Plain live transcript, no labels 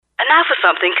Now for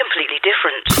something completely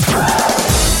different.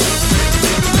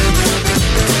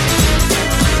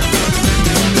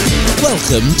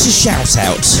 Welcome to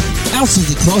ShoutOut. Out of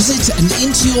the closet and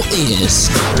into your ears.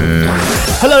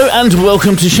 Hello and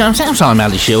welcome to ShoutOut. I'm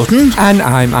Ali Shilton. And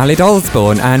I'm Ali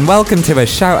Dolsborn, and welcome to a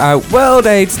ShoutOut World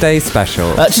AIDS Day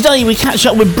special. Today we catch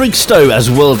up with Brigstowe as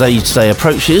World AIDS Day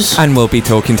approaches. And we'll be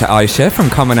talking to Aisha from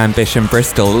Common Ambition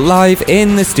Bristol live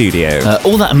in the studio.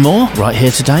 All that and more right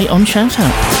here today on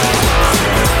ShoutOut.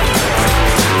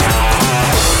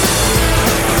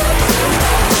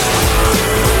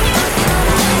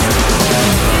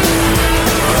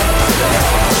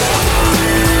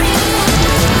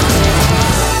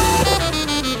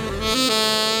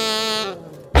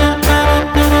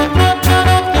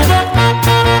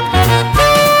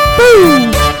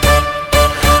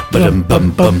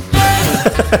 Bum, bum.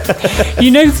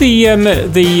 You know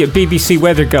the BBC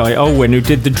weather guy, Owen, who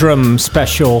did the drum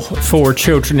special for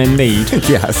Children in Need?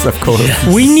 Yes, of course.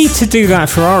 Yes. We need to do that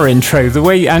for our intro,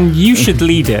 and you should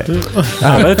lead it.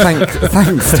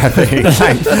 Thanks, Stephanie.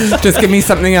 Thanks. Just give me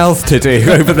something else to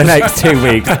do over the next 2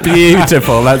 weeks.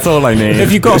 Beautiful, that's all I need.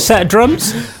 Have you got a set of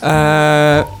drums?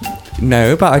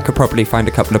 No, but I could probably find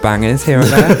a couple of bangers here and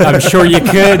there. I'm sure you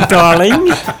could,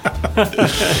 darling.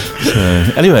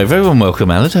 Anyway, very warm welcome,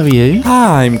 Alan. How are you?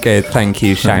 I'm good, thank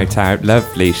you. Shout out,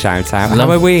 lovely shout out. How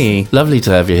are we? Lovely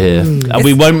to have you here. And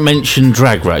we won't mention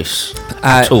Drag Race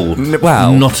at all.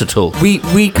 Well, not at all.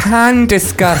 We can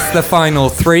discuss the final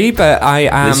three, but I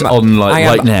am. It's on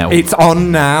right now. It's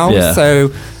on now, yeah.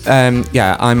 So.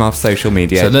 I'm off social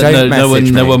media. So no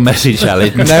one message Ali.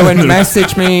 No one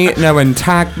message me. No one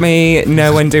tag me.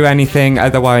 No one do anything.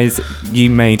 Otherwise,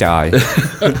 you may die.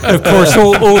 Of course,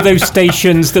 all those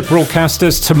stations that broadcast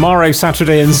us tomorrow,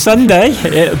 Saturday, and Sunday,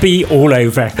 it'll be all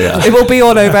over. Yeah. It will be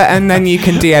all over, and then you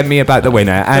can DM me about the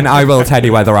winner, and I will tell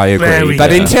you whether I agree.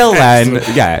 But until then,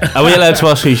 yeah. Are we allowed to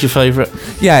ask who's your favourite?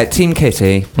 Yeah, Team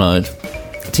Kitty. Right.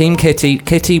 Team Kitty.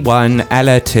 Kitty 1,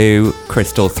 Ella 2,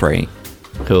 Crystal 3.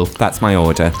 Cool. That's my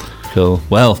order. Cool.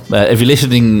 Well, if you're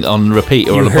listening on repeat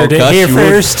or on a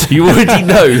podcast, you already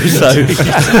know.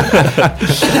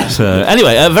 So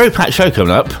anyway, a very packed show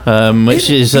coming up, which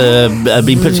is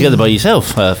been put together by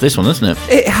yourself. This one, isn't it?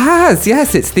 It has.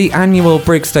 Yes, it's the annual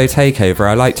Brigstowe takeover.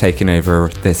 I like taking over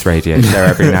this radio show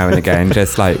every now and again,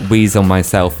 just like weasel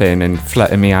myself in and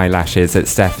flutter me eyelashes at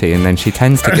Steffi, and then she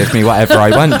tends to give me whatever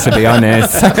I want. To be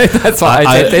honest, so that's what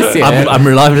I did this year. I'm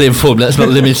reliably informed that's not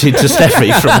limited to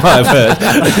Steffi, from what I've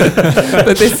heard.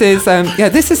 But this is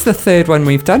this is the third one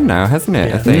we've done now, hasn't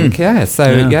it? I think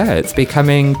it's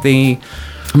becoming the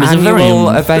annual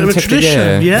event of the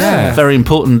year. Yeah, very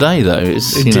important day though.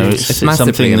 It's it's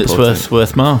something that's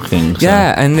worth marking. So.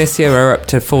 Yeah, and this year we're up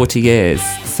to 40 years.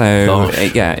 So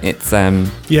it's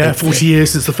 40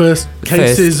 years since the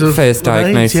first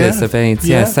diagnosis of AIDS.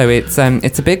 Yeah, so it's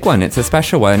a big one. It's a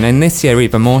special one, and this year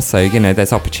even more so.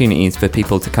 There's opportunities for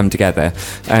people to come together.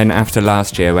 And after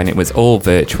last year, when it was all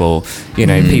virtual,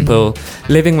 people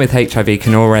living with HIV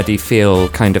can already feel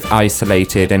kind of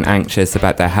isolated and anxious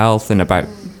about their health and about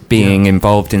being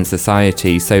involved in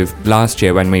society. So last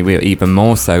year, when we were even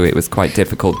more so, it was quite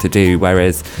difficult to do,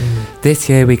 whereas this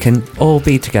year we can all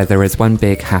be together as one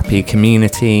big happy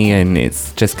community, and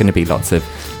it's just going to be lots of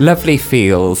lovely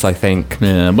feels, I think.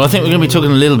 Yeah, well, I think we're going to be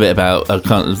talking a little bit about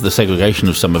kind of the segregation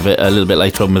of some of it a little bit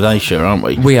later on with Aisha, aren't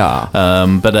we? We are.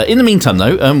 But in the meantime,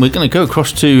 though, we're going to go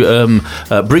across to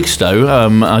Brigstowe.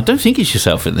 I don't think it's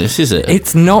yourself in this, is it?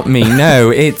 It's not me, no.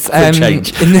 It's for a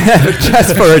change.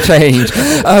 Just for a change.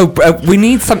 We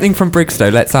need something from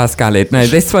Brigstowe. Let's ask Alid. No,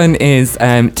 this one is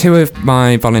two of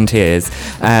my volunteers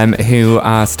who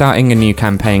are starting a new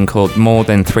campaign called More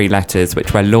Than 3 Letters,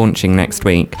 which we're launching next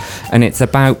week. And it's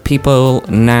about people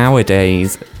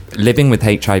nowadays living with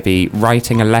HIV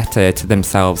writing a letter to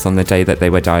themselves on the day that they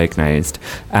were diagnosed,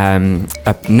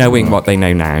 knowing what they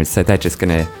know now. So they're just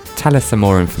going to tell us some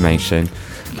more information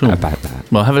about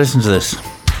that. Well, have a listen to this.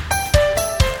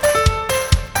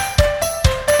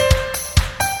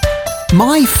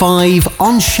 My 5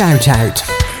 on ShoutOut.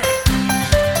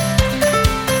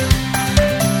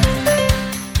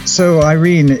 So,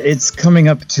 Irene, it's coming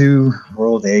up to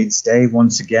World AIDS Day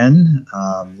once again.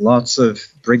 Lots of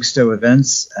Brigstowe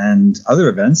events and other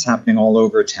events happening all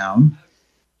over town.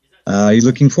 Are you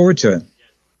looking forward to it?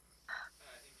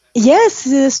 Yes,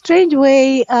 in a strange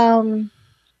way. Not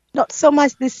so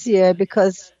much this year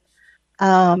because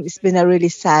it's been a really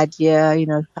sad year,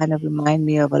 kind of remind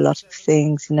me of a lot of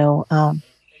things,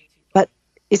 but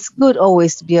it's good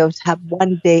always to be able to have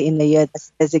one day in the year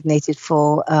that's designated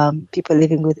for people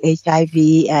living with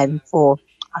HIV and for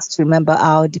us to remember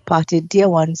our departed dear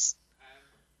ones.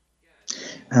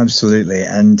 Absolutely.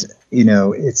 And,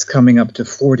 it's coming up to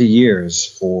 40 years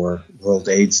for World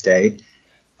AIDS Day,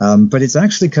 but it's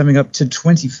actually coming up to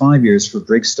 25 years for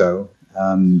Brigstowe,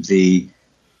 the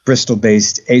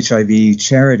Bristol-based HIV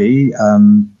charity,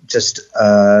 just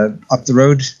up the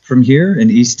road from here in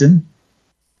Easton.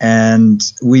 And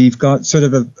we've got sort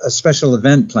of a special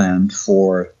event planned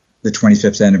for the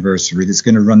 25th anniversary that's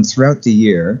going to run throughout the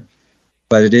year,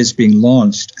 but it is being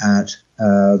launched at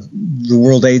the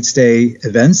World AIDS Day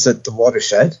events at the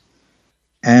Watershed.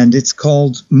 And it's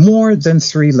called More Than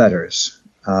Three Letters,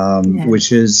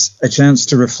 which is a chance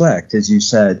to reflect, as you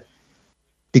said,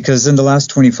 because in the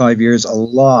last 25 years, a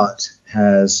lot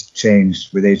has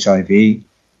changed with HIV.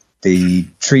 The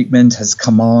treatment has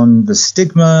come on. The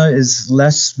stigma is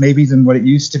less maybe than what it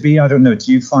used to be. I don't know.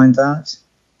 Do you find that?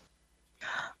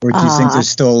 Or do you think there's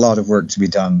still a lot of work to be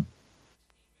done?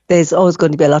 There's always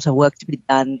going to be a lot of work to be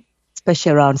done,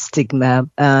 especially around stigma.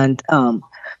 And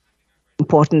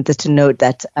important to note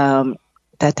that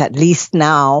that at least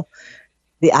now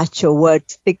the actual word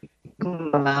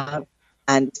stigma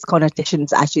and its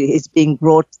connotations actually is being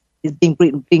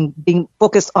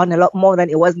focused on a lot more than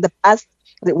it was in the past.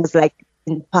 It was like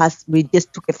in the past we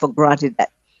just took it for granted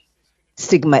that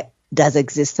stigma does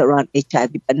exist around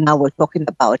HIV, but now we're talking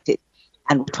about it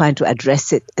and we're trying to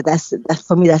address it. That's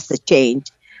for me. That's the change.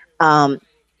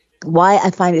 Why I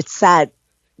find it sad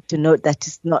to note that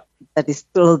it's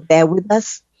still there with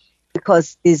us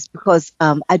because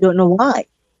I don't know why.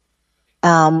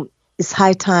 It's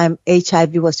high time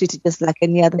HIV was treated just like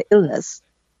any other illness,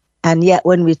 and yet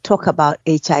when we talk about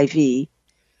HIV,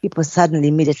 people suddenly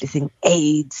immediately think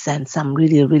AIDS and some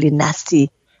really, really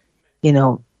nasty,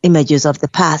 images of the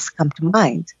past come to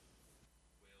mind.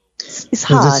 It's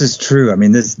hard. Well, this is true. I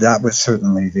mean, that was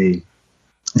certainly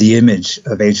the image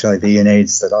of HIV and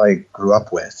AIDS that I grew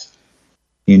up with.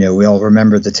 We all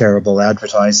remember the terrible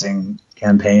advertising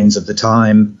campaigns of the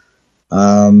time.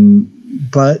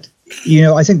 But,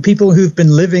 I think people who've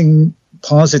been living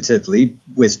positively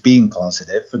with being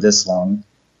positive for this long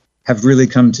have really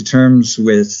come to terms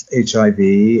with HIV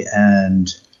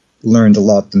and learned a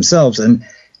lot themselves. And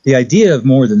the idea of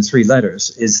More Than Three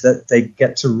Letters is that they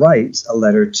get to write a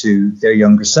letter to their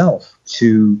younger self,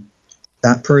 to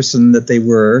that person that they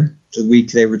were the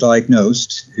week they were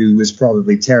diagnosed, who was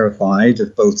probably terrified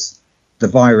of both the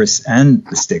virus and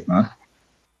the stigma,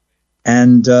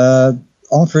 and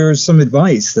offer some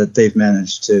advice that they've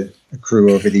managed to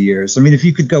accrue over the years. I mean, if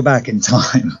you could go back in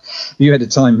time, if you had a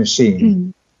time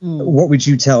machine, what would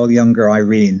you tell younger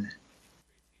Irene?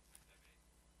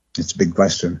 It's a big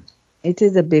question. It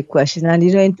is a big question. And,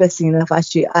 interesting enough,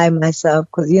 actually, I myself,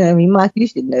 because, Mark, you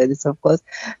should know this, of course.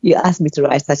 You asked me to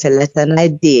write such a letter, and I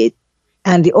did.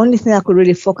 And the only thing I could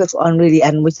really focus on, really,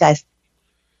 and which I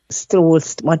still would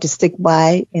want to stick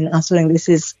by in answering this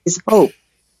is hope.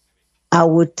 I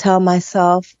would have told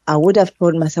myself at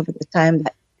the time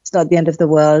that it's not the end of the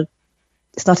world.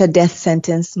 It's not a death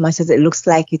sentence, much as it looks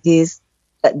like it is,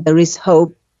 that there is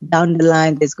hope. Down the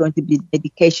line, there's going to be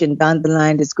medication. Down the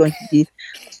line, there's going to be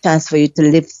a chance for you to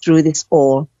live through this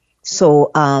all.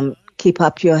 So keep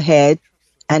up your head.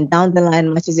 And down the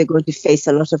line, much as you're going to face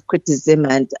a lot of criticism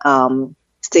and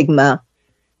stigma,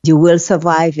 you will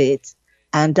survive it.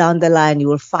 And down the line, you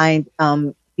will find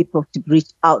people to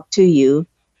reach out to you,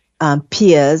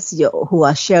 peers who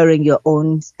are sharing your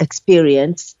own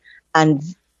experience, and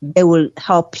they will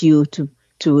help you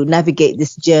to navigate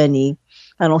this journey.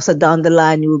 And also down the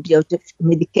line, you will be able to,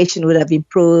 medication would have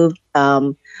improved.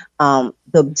 There'll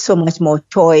be so much more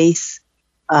choice,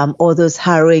 all those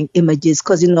harrowing images.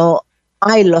 Because,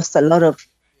 I lost a lot of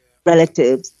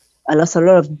relatives. I lost a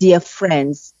lot of dear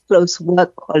friends, close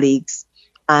work colleagues.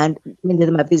 And many of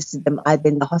them, I visited them either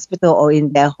in the hospital or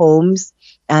in their homes.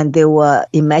 And they were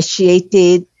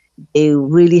emaciated. They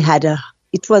really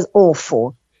it was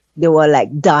awful. They were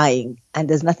like dying. And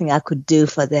there's nothing I could do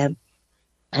for them.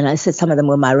 And I said some of them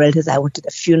were my relatives. I went to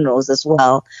the funerals as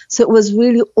well. So it was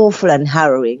really awful and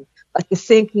harrowing. But to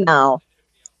think now,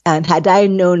 and had I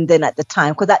known then at the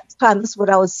time, because at the time, that's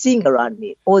what I was seeing around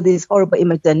me, all these horrible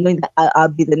images, and knowing that I'll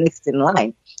be the next in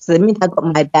line. So the minute I got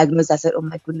my diagnosis, I said, oh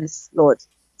my goodness, Lord,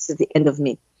 this is the end of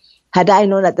me. Had I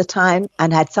known at the time,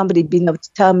 and had somebody been able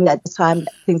to tell me at the time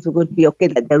that things were going to be okay,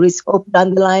 that there is hope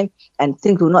down the line, and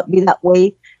things will not be that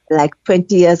way, like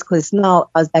 20 years, because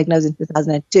now I was diagnosed in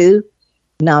 2002,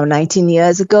 now 19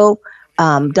 years ago,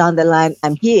 down the line,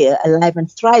 I'm here, alive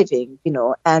and thriving,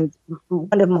 and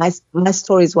one of my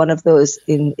story is one of those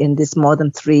in this More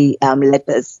Than Three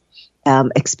Letters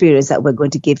experience that we're going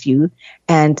to give you.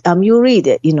 And you'll read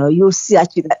it, you'll see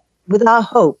actually that without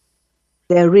hope,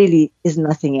 there really is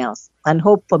nothing else. And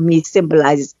hope for me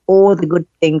symbolizes all the good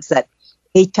things that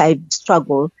HIV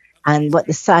struggle and what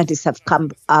the scientists have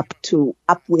come up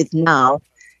with now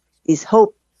is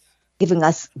hope, giving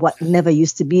us what never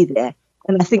used to be there.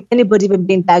 And I think anybody even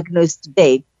being diagnosed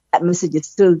today, that message is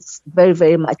still very,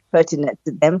 very much pertinent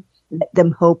to them. Let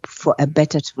them hope for a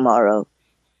better tomorrow.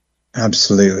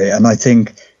 Absolutely. And I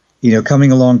think,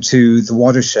 coming along to the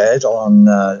Watershed on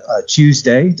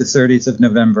Tuesday, the 30th of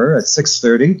November at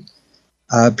 6:30,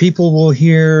 people will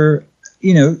hear,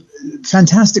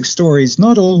 fantastic stories,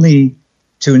 not only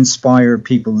to inspire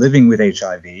people living with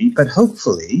HIV, but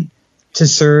hopefully to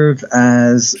serve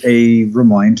as a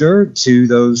reminder to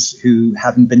those who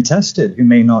haven't been tested, who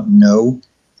may not know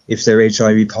if they're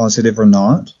HIV positive or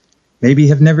not, maybe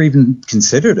have never even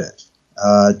considered it,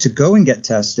 to go and get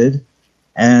tested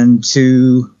and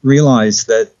to realize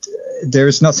that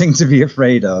there's nothing to be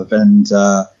afraid of. And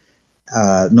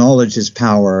knowledge is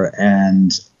power.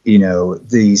 And,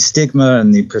 the stigma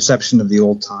and the perception of the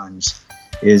old times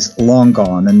is long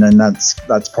gone. And then that's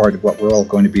part of what we're all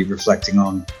going to be reflecting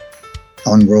on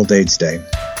World AIDS Day.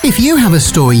 If you have a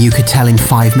story you could tell in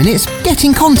 5 minutes, get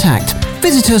in contact.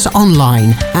 Visit us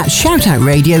online at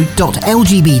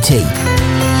shoutoutradio.lgbt.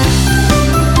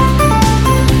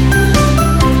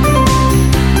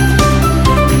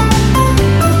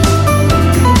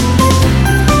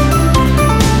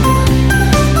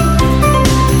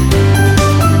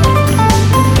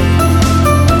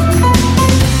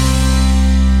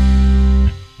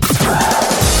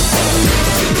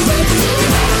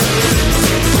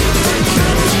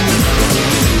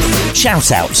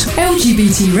 Shout Out.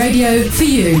 LGBT radio for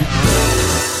you.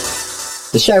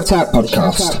 The Shout Out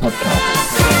podcast.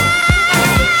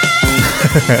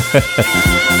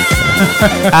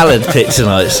 Alan picked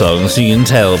tonight's song, so you can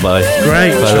tell by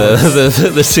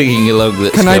the singing along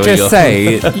that's Can I just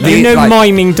say,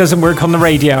 miming doesn't work on the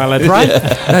radio, Alan, right?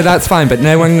 No, that's fine, but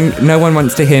no one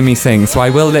wants to hear me sing, so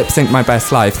I will lip sync my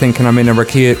best life, thinking I'm in a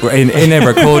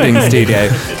recording studio.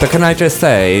 But can I just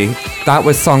say, that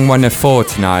was song 1 of 4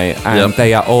 tonight, and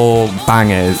they are all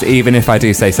bangers, even if I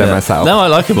do say so myself. No, I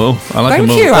like them all.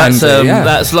 Thank you, that's, Andy.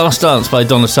 That's Last Dance by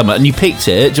Donna Summer, and you picked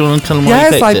it. Do you want to tell them why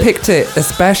you picked it? Yes, I picked it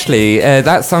especially.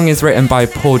 That song is written by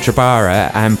Paul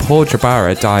Jabara, and Paul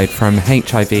Jabara died from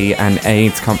HIV and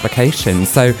AIDS complications.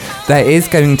 So there is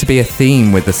going to be a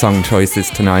theme with the song choices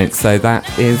tonight. So that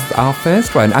is our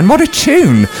first one. And what a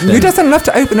tune! Who doesn't love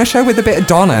to open a show with a bit of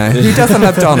Donna? Who doesn't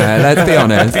love Donna? Let's be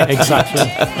honest. Exactly.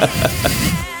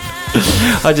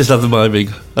 I just love the miming.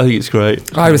 I think it's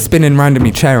great. I was spinning around in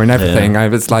my chair and everything. I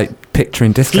was like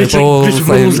picturing disco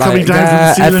balls coming down from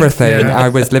the ceiling. everything. Yeah. I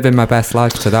was living my best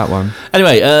life to that one.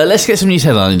 Anyway, let's get some news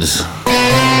headlines.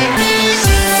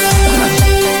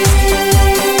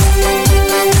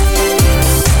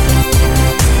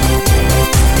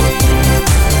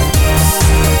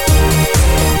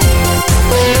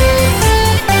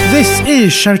 This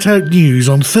is Shout Out News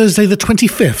on Thursday the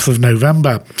 25th of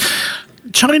November.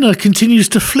 China continues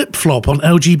to flip-flop on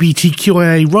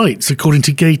LGBTQIA rights, according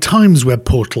to Gay Times web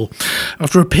portal.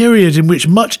 After a period in which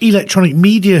much electronic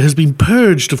media has been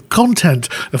purged of content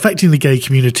affecting the gay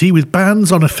community, with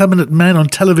bans on effeminate men on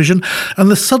television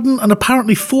and the sudden and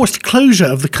apparently forced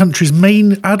closure of the country's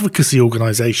main advocacy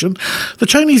organisation, the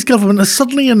Chinese government has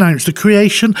suddenly announced the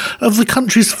creation of the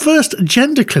country's first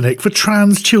gender clinic for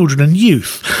trans children and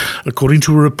youth. According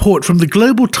to a report from the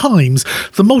Global Times,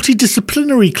 the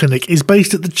multidisciplinary clinic is based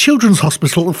at the Children's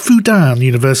Hospital of Fudan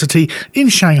University in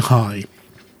Shanghai.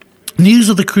 News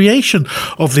of the creation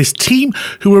of this team,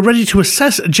 who are ready to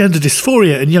assess gender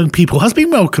dysphoria in young people, has been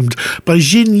welcomed by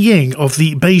Xin Ying of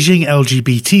the Beijing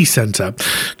LGBT Centre.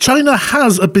 China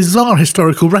has a bizarre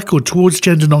historical record towards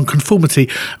gender nonconformity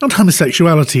and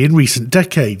homosexuality in recent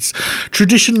decades.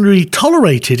 Traditionally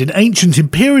tolerated in ancient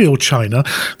imperial China,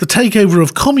 the takeover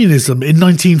of communism in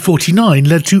 1949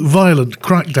 led to violent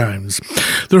crackdowns.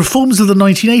 The reforms of the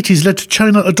 1980s led to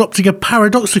China adopting a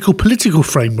paradoxical political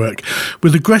framework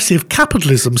with aggressive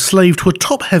capitalism slaved to a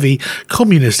top-heavy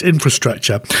communist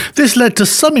infrastructure. This led to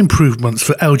some improvements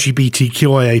for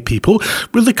LGBTQIA people,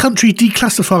 with the country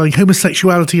declassifying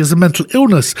homosexuality as a mental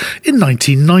illness in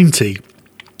 1990.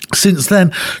 Since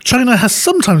then, China has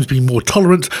sometimes been more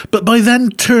tolerant, but by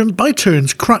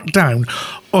turns cracked down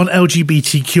on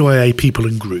LGBTQIA people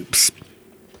and groups.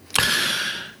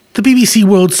 The BBC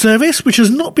World Service, which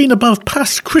has not been above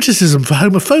past criticism for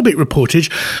homophobic reportage,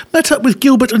 met up with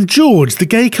Gilbert and George, the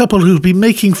gay couple who've been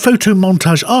making photo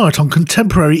montage art on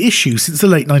contemporary issues since the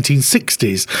late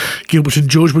 1960s. Gilbert and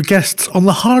George were guests on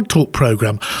the Hard Talk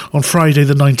programme on Friday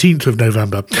the 19th of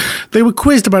November. They were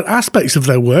quizzed about aspects of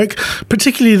their work,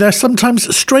 particularly their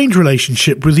sometimes strained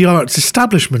relationship with the arts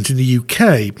establishment in the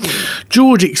UK.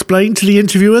 George explained to the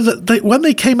interviewer that when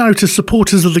they came out as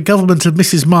supporters of the government of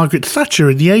Mrs. Margaret Thatcher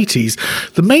in the 80s,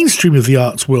 the mainstream of the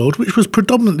arts world, which was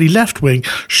predominantly left-wing,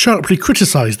 sharply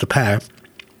criticised the pair.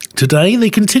 Today,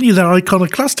 they continue their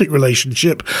iconoclastic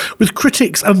relationship with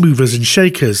critics and movers and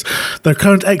shakers. Their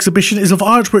current exhibition is of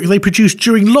artwork they produced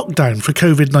during lockdown for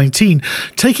COVID-19,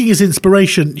 taking as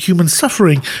inspiration human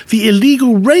suffering, the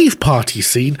illegal rave party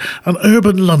scene, and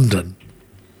urban London.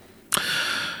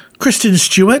 Kristen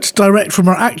Stewart, direct from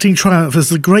her acting triumph as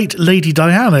the great Lady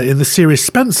Diana in the series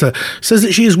Spencer, says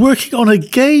that she is working on a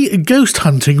gay ghost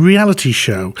hunting reality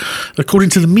show.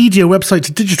 According to the media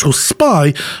website Digital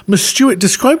Spy, Ms. Stewart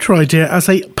described her idea as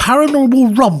a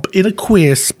paranormal romp in a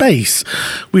queer space.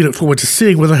 We look forward to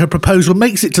seeing whether her proposal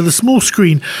makes it to the small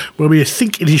screen, where we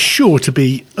think it is sure to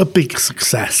be a big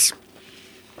success.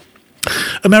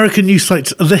 American news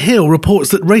site The Hill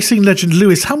reports that racing legend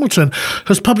Lewis Hamilton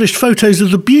has published photos of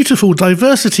the beautiful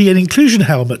diversity and inclusion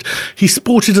helmet he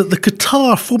sported at the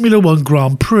Qatar Formula One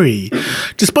Grand Prix.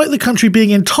 Despite the country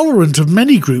being intolerant of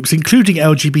many groups, including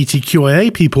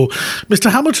LGBTQIA people,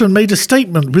 Mr. Hamilton made a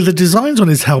statement with the designs on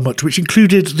his helmet, which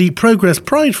included the Progress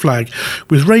Pride flag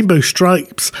with rainbow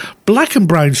stripes, black and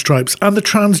brown stripes, and the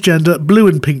transgender blue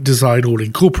and pink design all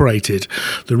incorporated.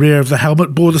 The rear of the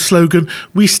helmet bore the slogan,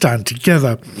 "We stand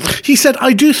together." He said,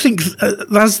 "I do think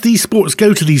as these sports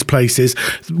go to these places,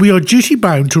 we are duty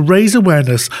bound to raise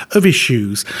awareness of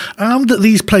issues, and that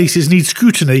these places need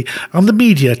scrutiny and the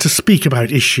media to speak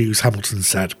about issues," Hamilton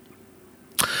said.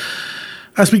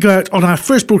 As we go out on our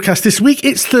first broadcast this week,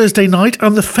 it's Thursday night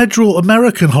and the federal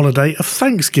American holiday of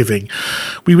Thanksgiving.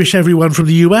 We wish everyone from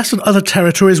the US and other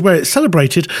territories where it's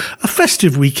celebrated a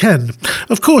festive weekend.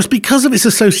 Of course, because of its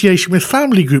association with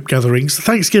family group gatherings,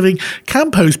 Thanksgiving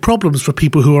can pose problems for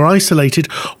people who are isolated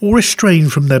or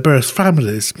estranged from their birth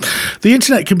families. The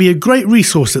internet can be a great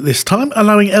resource at this time,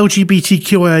 allowing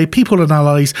LGBTQIA people and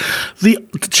allies the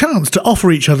chance to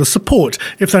offer each other support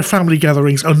if their family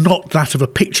gatherings are not that of a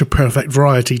picture-perfect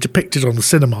variety depicted on the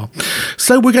cinema.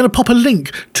 So we're going to pop a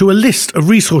link to a list of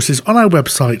resources on our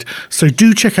website, so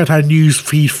do check out our news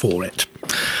feed for it.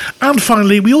 And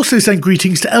finally, we also send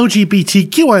greetings to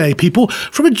LGBTQIA people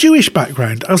from a Jewish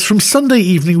background, as from Sunday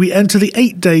evening we enter the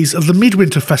 8 days of the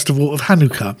Midwinter Festival of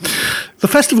Hanukkah. The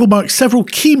festival marks several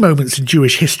key moments in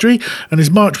Jewish history and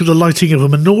is marked with the lighting of a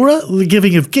menorah, the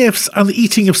giving of gifts, and the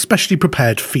eating of specially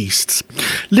prepared feasts.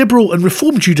 Liberal and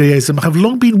Reform Judaism have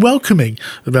long been welcoming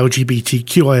of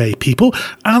LGBTQIA people,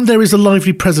 and there is a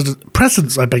lively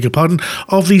presence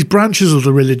of these branches of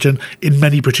the religion in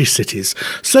many British cities.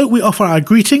 So we offer our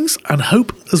greetings and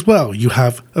hope as well you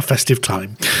have a festive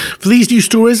time. For these news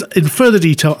stories in further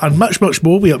detail and much, much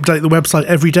more, we update the website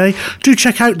every day. Do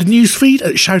check out the news feed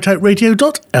at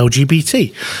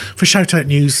shoutoutradio.lgbt. For Shoutout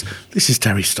News, this is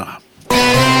Terry Starr.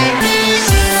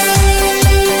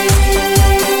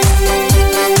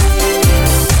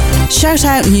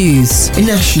 Shoutout News.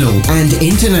 National and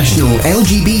international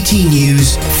LGBT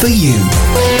news for you.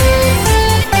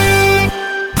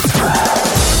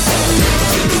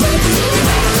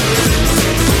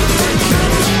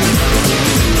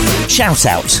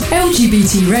 ShoutOut.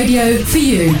 LGBT radio for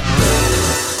you.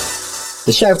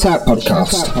 The ShoutOut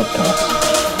podcast.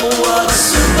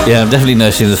 Yeah, I'm definitely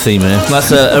noticing the theme here.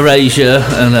 That's Erasure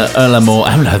and Un L'amour.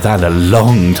 I haven't heard that in a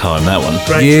long time, that one.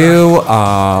 You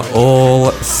are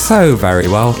all so very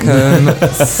welcome.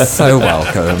 So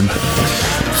welcome.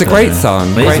 It's a great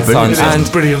song. Great song.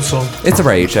 And brilliant song. It's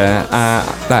Erasure.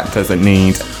 That doesn't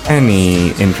need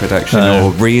any introduction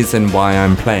or reason why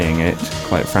I'm playing it,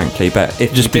 quite frankly. But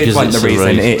if just you did because want the it's reason,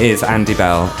 Erasure. it is Andy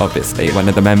Bell, obviously, one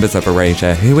of the members of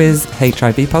Erasure, who is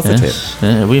HIV positive. Yes.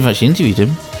 Yeah, we've actually interviewed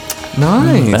him.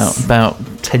 Nice. About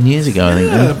 10 years ago, I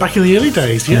think. Yeah, back in the early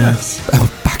days, yes. Oh,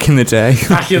 back in the day.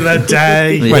 Back in the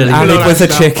day. When Alec was a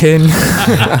chicken.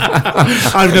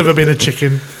 I've never been a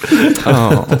chicken.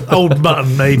 Oh. Old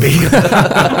mutton, maybe.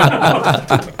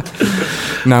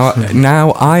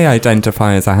 Now I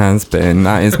identify as a has-been.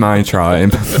 That is my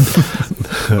tribe.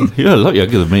 You're a lot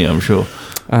younger than me, I'm sure.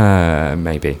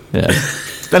 Maybe. Yeah.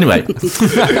 Anyway,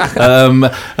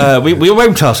 we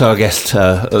won't ask our guest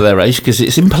their age because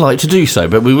it's impolite to do so,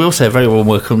 but we will say a very warm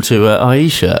welcome to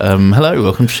Aisha. Hello,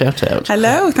 welcome to ShoutOut.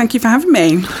 Hello, thank you for having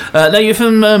me. Now you're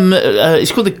from,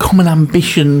 it's called the Common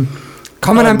Ambition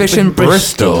Common Ambition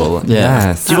Bristol.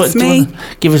 Yes. Do you want to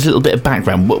give us a little bit of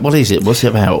background? What is it? What's it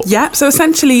about? Yeah, so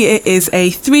essentially it is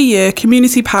a 3-year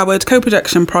community-powered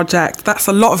co-production project. That's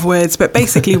a lot of words, but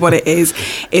basically what it is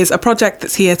a project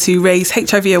that's here to raise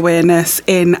HIV awareness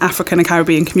in African and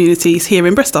Caribbean communities here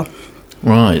in Bristol.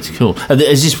 Right, cool.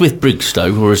 Is this with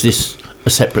Brigstowe, or is this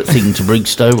a separate thing to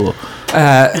Brigstowe? Or?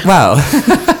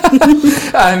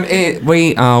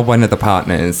 We are one of the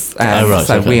partners,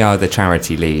 we are the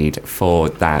charity lead for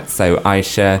that. So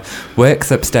Aisha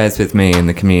works upstairs with me in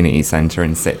the community centre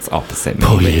and sits opposite me,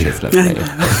 which is lovely.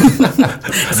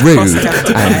 Rude,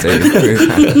 Andy.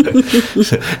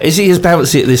 Is he as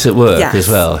bouncy at this at work as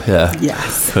well? Yeah.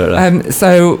 Yes.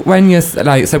 So when you're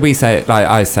I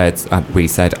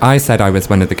said I was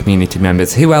one of the community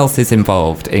members. Who else is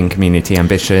involved in community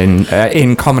ambition,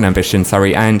 in Common Ambition?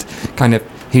 And kind of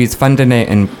who's funding it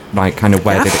and where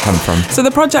did it come from? So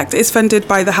the project is funded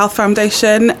by the Health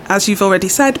Foundation. As you've already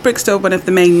said, Brigstowe, one of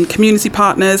the main community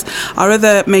partners. Our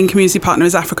other main community partner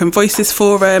is African Voices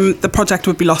Forum. The project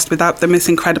would be lost without them. It's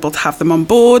incredible to have them on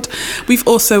board. We've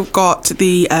also got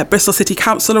the Bristol City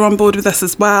Council are on board with us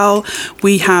as well.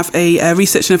 We have a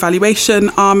research and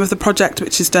evaluation arm of the project,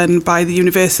 which is done by the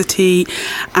university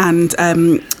and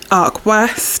Arc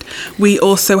West. We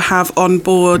also have on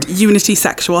board Unity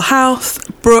Sexual Health,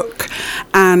 Brooke,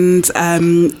 and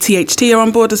THT are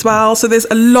on board as well. So there's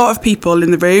a lot of people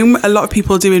in the room, a lot of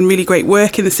people doing really great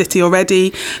work in the city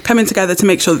already, coming together to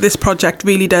make sure that this project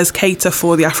really does cater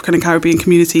for the African and Caribbean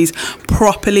communities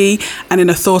properly and in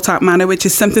a thought out manner, which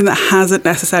is something that hasn't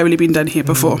necessarily been done here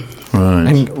before. Right.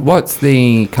 And what's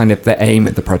the aim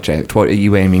of the project? What are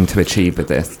you aiming to achieve with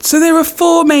this? So there are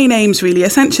 4 main aims really.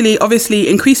 Essentially, obviously,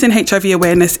 increasing HIV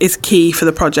awareness is key for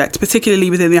the project,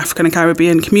 particularly within the African and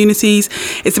Caribbean communities.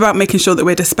 It's about making sure that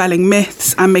we're dispelling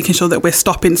myths and making sure that we're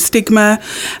stopping stigma.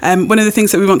 One of the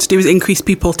things that we want to do is increase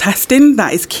people testing.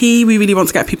 That is key. We really want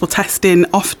to get people testing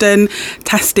often,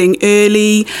 testing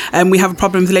early. We have a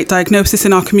problem with late diagnosis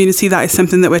in our community. That is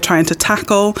something that we're trying to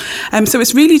tackle. So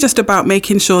it's really just about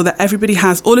making sure that everybody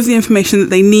has all of the information that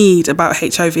they need about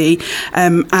HIV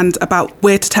and about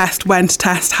where to test, when to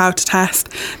test, how to test,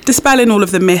 dispelling all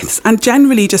of the myths, and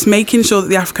generally just making sure that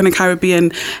the African and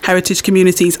Caribbean heritage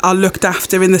communities are looked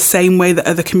after in the same way that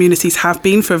other communities have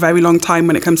been for a very long time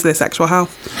when it comes to their sexual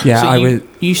health. Yeah, so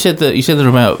you said they're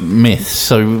about myths.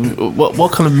 So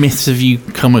what kind of myths have you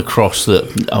come across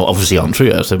that obviously aren't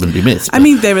true? So they wouldn't be myths. I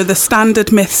mean, there are the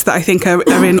standard myths that I think are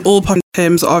in all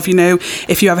terms of,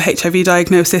 if you have a HIV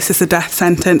diagnosis, it's a death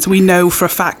sentence. We know for a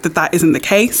fact that isn't the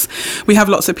case. We have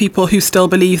lots of people who still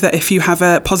believe that if you have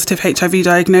a positive HIV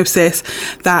diagnosis,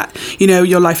 that,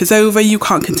 your life is over, you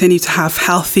can't continue to have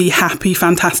healthy, happy,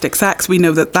 fantastic sex. We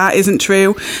know that isn't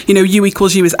true. U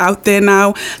equals U is out there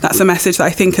now. That's a message that I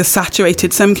think has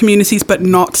saturated some communities, but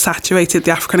not saturated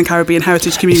the African and Caribbean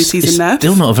heritage communities enough. It's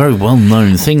still not a very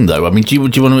well-known thing, though. I mean, do you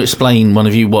want to explain, one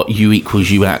of you, what U equals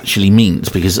U actually means?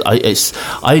 Because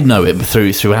I know it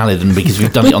through Aladdin because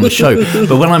we've done it on the show.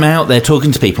 But when I'm out there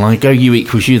talking to people, I go U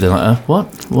equals U. They're like, what?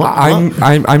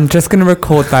 I'm just going to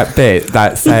record that bit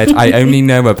that said I only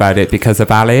know about it because of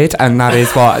Alid, and that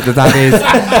is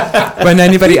when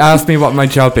anybody asks me what my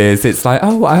job is, it's like,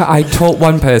 I taught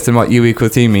one person what U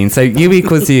equals U means. So U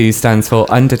equals U stands for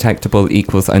undetectable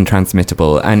equals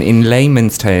untransmittable, and in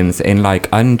layman's terms, in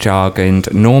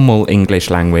unjargoned normal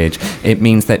English language, it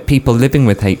means that people living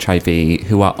with HIV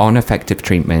who are on effective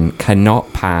treatment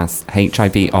cannot pass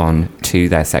HIV on to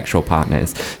their sexual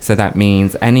partners. So that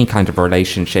means any kind of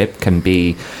relationship can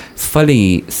be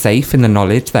fully safe in the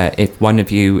knowledge that if one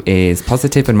of you is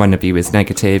positive and one of you is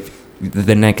negative,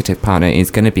 the negative partner is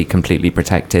going to be completely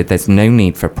protected. There's no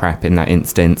need for PrEP in that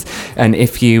instance. And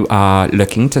if you are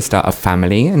looking to start a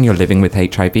family and you're living with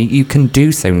HIV, you can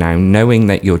do so now, knowing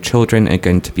that your children are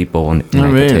going to be born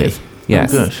negative. Really?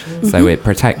 Yes. Oh, so it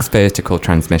protects vertical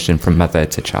transmission from mother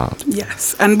to child.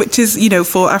 Yes. And which is,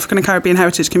 for African and Caribbean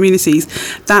heritage communities,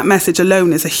 that message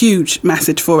alone is a huge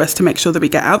message for us to make sure that we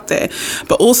get out there.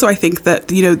 But also I think that,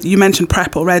 you mentioned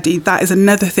PrEP already. That is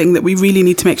another thing that we really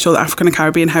need to make sure that African and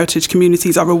Caribbean heritage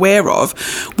communities are aware of.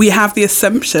 We have the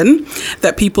assumption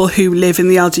that people who live in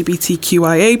the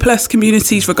LGBTQIA plus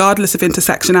communities, regardless of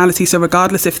intersectionality, so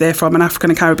regardless if they're from an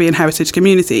African and Caribbean heritage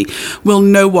community, will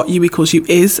know what U equals U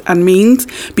is and means,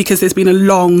 because there's been a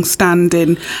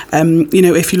long-standing,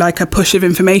 if you like, a push of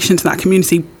information to that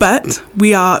community. But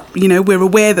we are, we're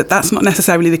aware that that's not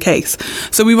necessarily the case.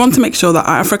 So we want to make sure that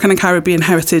our African and Caribbean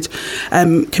heritage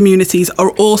communities are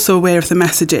also aware of the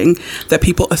messaging that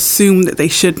people assume that they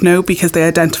should know because they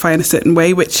identify in a certain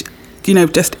way, which,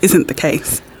 just isn't the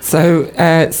case. So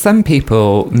some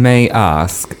people may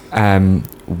ask,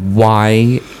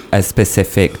 why a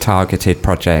specific targeted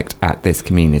project at this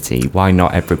community? Why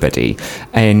not everybody?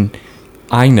 And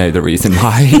I know the reason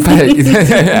why,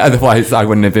 but otherwise I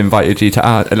wouldn't have invited you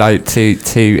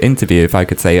to interview if I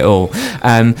could say it all.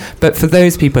 But for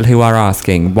those people who are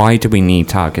asking, why do we need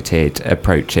targeted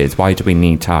approaches? Why do we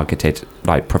need targeted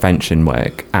prevention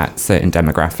work at certain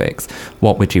demographics?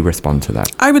 What would you respond to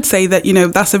that? I would say that,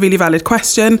 that's a really valid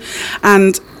question.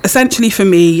 And essentially for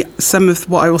me, some of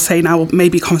what I will say now may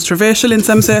be controversial in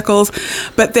some circles,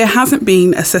 but there hasn't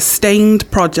been a sustained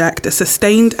project, a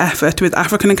sustained effort with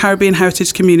African and Caribbean heritage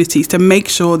communities to make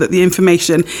sure that the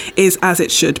information is as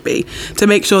it should be, to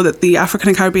make sure that the African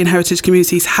and Caribbean heritage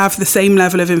communities have the same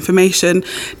level of information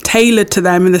tailored to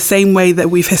them in the same way that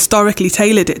we've historically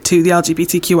tailored it to the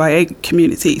LGBTQIA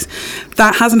communities.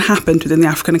 That hasn't happened within the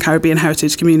African and Caribbean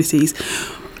heritage communities.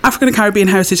 African and Caribbean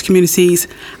heritage communities,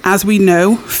 as we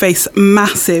know, face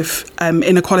massive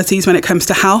inequalities when it comes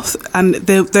to health, and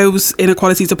those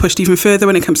inequalities are pushed even further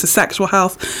when it comes to sexual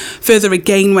health, further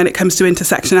again when it comes to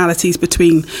intersectionalities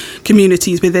between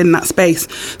communities within that space.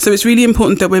 So it's really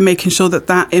important that we're making sure that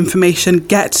that information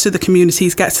gets to the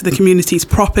communities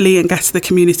properly, and gets to the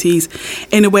communities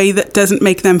in a way that doesn't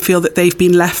make them feel that they've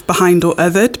been left behind or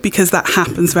othered, because that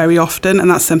happens very often,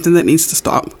 and that's something that needs to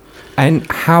stop. And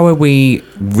how are we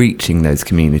reaching those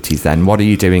communities then? What are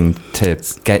you doing to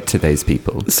get to those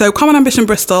people? So Common Ambition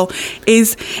Bristol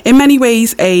is in many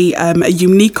ways a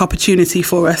unique opportunity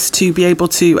for us to be able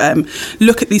to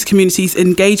look at these communities,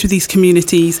 engage with these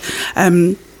communities,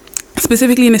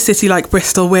 specifically in a city like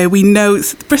Bristol, where we know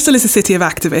Bristol is a city of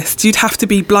activists. You'd have to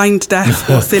be blind, deaf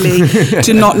or silly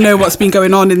to not know what's been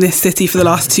going on in this city for the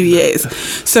last 2 years.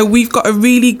 So we've got a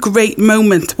really great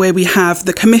moment where we have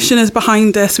the commissioners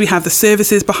behind us, we have the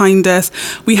services behind us,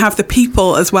 we have the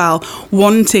people as well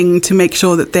wanting to make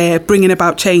sure that they're bringing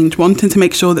about change, wanting to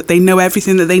make sure that they know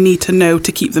everything that they need to know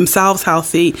to keep themselves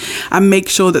healthy and make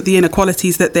sure that the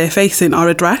inequalities that they're facing are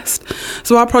addressed.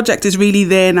 So our project is really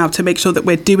there now to make sure that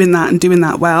we're doing that and doing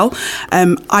that well.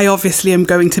 I obviously am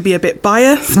going to be a bit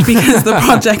biased because the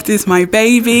project is my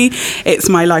baby. It's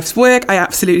my life's work. I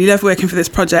absolutely love working for this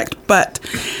project, but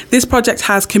this project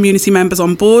has community members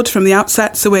on board from the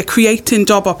outset. So we're creating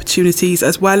job opportunities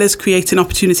as well as creating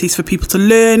opportunities for people to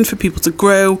learn, for people to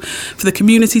grow, for the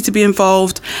community to be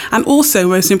involved, and also,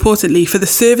 most importantly, for the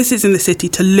services in the city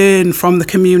to learn from the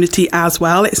community as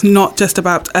well. It's not just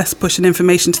about us pushing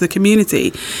information to the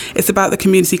community. It's about the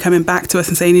community coming back to us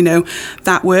and saying,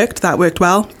 that worked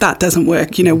well, that doesn't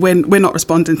work, we're not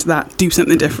responding to that, do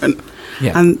something different.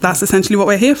 Yeah. And that's essentially what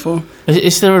we're here for.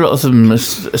 Is there a lot of them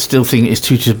still think it's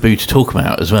too taboo to talk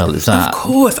about as well? Is that? Of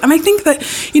course. And I think that,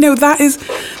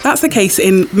 that's the case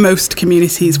in most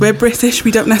communities. We're British,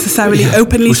 we don't necessarily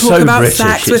openly talk about British,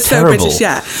 sex. We're so terrible. British,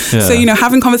 yeah. So,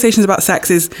 having conversations about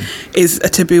sex is a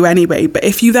taboo anyway. But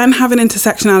if you then have an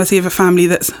intersectionality of a family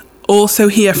that's also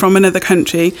here from another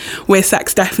country where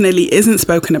sex definitely isn't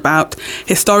spoken about,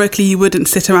 historically you wouldn't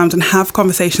sit around and have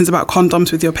conversations about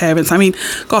condoms with your parents. I mean,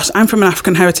 gosh, I'm from an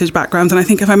African heritage background, and I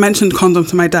think if I mentioned condom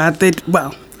to my dad,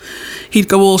 he'd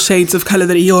go all shades of colour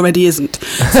that he already isn't.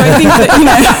 So I think that,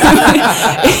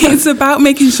 it's about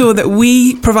making sure that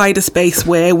we provide a space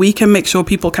where we can make sure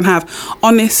people can have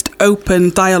honest,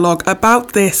 open dialogue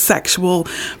about their sexual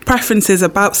preferences,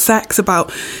 about sex,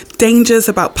 about dangers,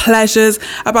 about pleasures,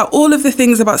 about all of the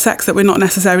things about sex that we're not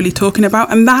necessarily talking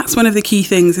about. And that's one of the key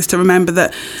things, is to remember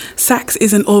that sex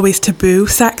isn't always taboo.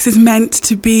 Sex is meant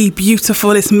to be beautiful.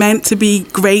 It's meant to be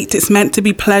great. It's meant to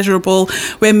be pleasurable.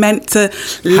 We're meant to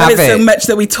love it so much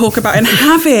that we talk about and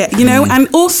have it, and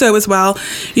also as well,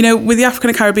 with the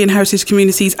African and Caribbean heritage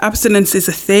communities, abstinence is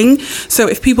a thing. So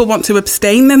if people want to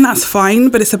abstain, then that's fine,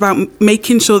 but it's about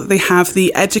making sure that they have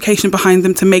the education behind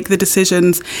them to make the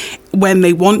decisions when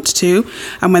they want to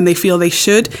and when they feel they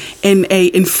should, in a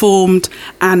informed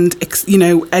and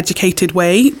educated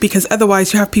way, because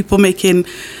otherwise you have people making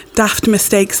daft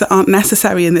mistakes that aren't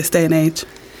necessary in this day and age.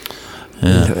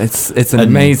 Yeah. It's an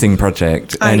amazing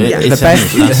project, and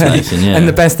and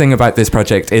the best thing about this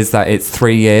project is that it's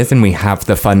 3 years and we have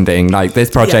the funding. This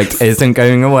project isn't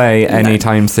going away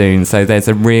anytime soon. So there's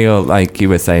a real, like you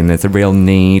were saying, there's a real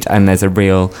need, and there's a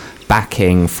real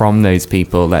backing from those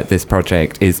people that this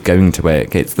project is going to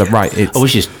work.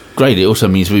 Which is great. It also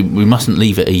means we mustn't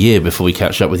leave it a year before we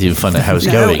catch up with you and find out how it's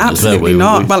going. Absolutely as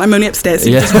well. not. Well, I'm only upstairs. So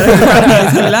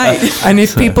And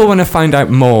if people want to find out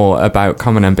more about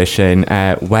Common Ambition,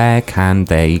 where can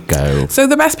they go? So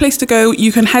the best place to go,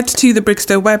 you can head to the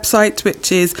Brigstowe website,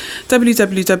 which is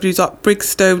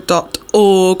www.brigstowe.org.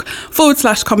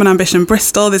 facebook.com/Common Ambition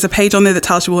Bristol. There's a page on there that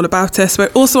tells you all about us. We're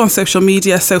also on social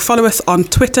media, so follow us on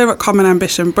Twitter at Common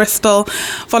Ambition Bristol,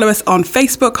 follow us on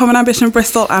Facebook, Common Ambition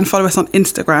Bristol, and follow us on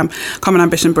Instagram, Common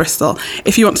Ambition Bristol.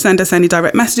 If you want to send us any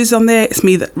direct messages on there, it's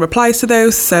me that replies to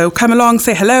those. So come along,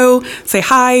 say hello, say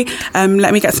hi,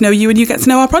 let me get to know you and you get to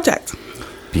know our project.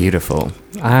 Beautiful.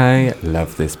 I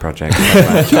love this project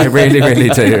so much. I really, really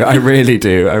do. I really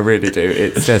do.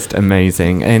 It's just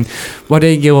amazing. And what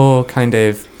are your kind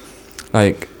of,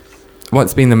 like,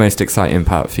 what's been the most exciting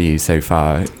part for you so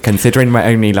far? Considering we're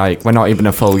only we're not even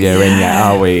a full year in yet,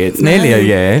 are we? It's nearly a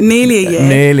year. Nearly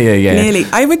a year.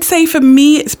 I would say for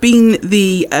me, it's been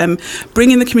the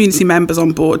bringing the community members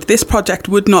on board. This project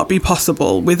would not be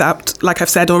possible without, like I've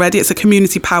said already, it's a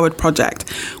community-powered project.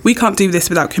 We can't do this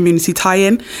without community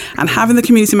tie-in, and having the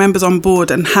community members on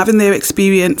board and having their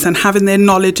experience and having their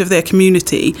knowledge of their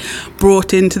community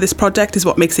brought into this project is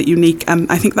what makes it unique,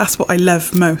 and I think that's what I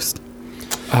love most.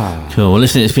 Cool. Well,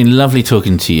 listen, it's been lovely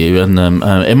talking to you, and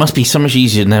it must be so much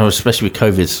easier now, especially with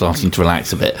COVID starting to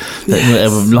relax a bit.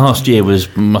 Last year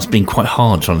must have been quite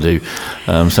hard trying to do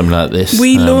something like this.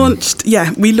 We launched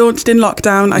in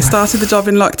lockdown. I started the job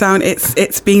in lockdown.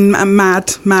 It's been a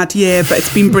mad year, but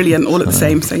it's been brilliant all at the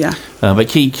same. So yeah. But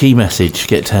key message: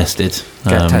 get tested.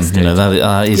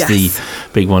 That is the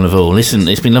big one of all. Listen,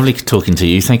 it's been lovely talking to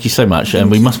you. Thank you so much, and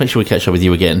we must make sure we catch up with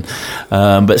you again.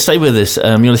 But stay with us.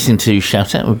 You're listening to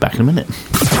Shout Out. We're back in a minute.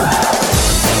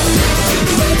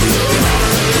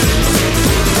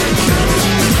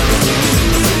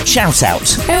 Shout Out.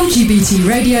 LGBT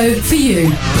radio for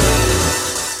you.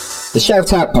 The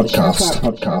ShoutOut podcast.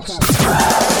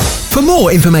 For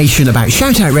more information about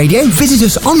ShoutOut Radio, visit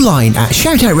us online at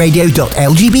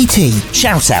shoutoutradio.lgbt.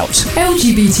 Shout Out.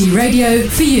 LGBT radio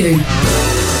for you.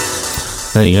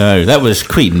 There you go. That was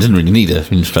Queen. Didn't really need an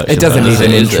introduction. It doesn't need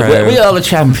an intro. We are the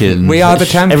champions. We are the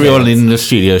champions. Everyone in the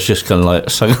studio is just kind of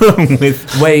sung along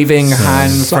with waving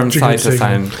hands from side to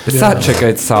side. It's such a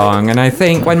good song. And I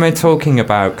think when we're talking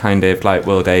about kind of like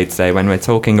World AIDS Day, when we're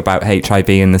talking about HIV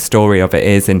and the story of it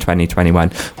is in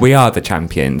 2021, we are the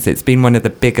champions. It's been one of the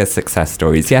biggest success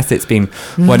stories. Yes, it's been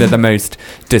one of the most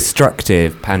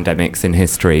destructive pandemics in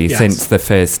history since the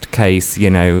first case,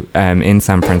 in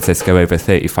San Francisco, over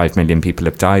 35 million people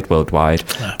have died worldwide.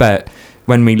 But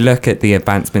when we look at the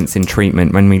advancements in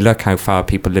treatment, when we look how far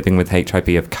people living with HIV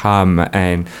have come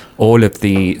and all of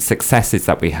the successes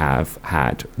that we have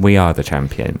had, we are the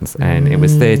champions. And it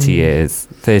was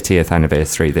 30th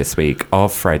anniversary this week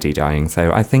of Freddie dying.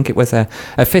 So I think it was a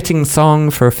fitting song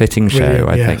for a fitting show,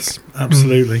 I think.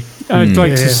 Absolutely. I'd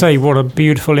like to say what a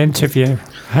beautiful interview.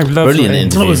 How lovely.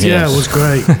 Brilliant interview. It was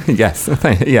great. Yes.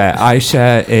 Yeah,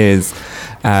 Aisha is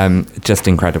just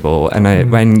incredible.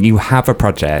 And when you have a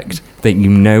project that you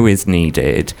know is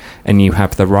needed and you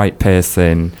have the right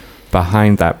person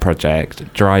behind that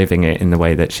project driving it in the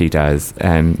way that she does,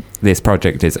 this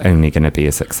project is only going to be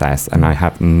a success, and I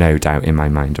have no doubt in my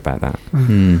mind about that.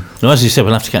 Well, as you said,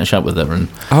 we'll have to catch up with her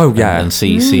and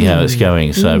see how it's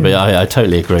going. So, but I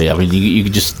totally agree. I mean, you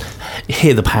could just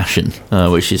hear the passion,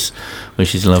 which is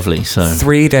lovely. So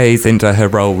 3 days into her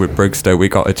role with Brigstowe, we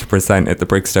got her to present at the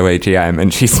Brigstowe AGM,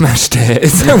 and she smashed it.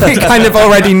 So we kind of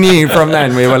already knew from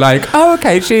then. We were like, oh,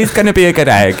 okay, she's going to be a good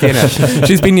egg.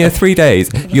 She's been here 3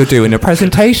 days. You're doing a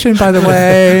presentation, by the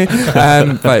way.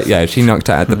 But yeah, she knocked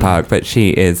it out of the park. But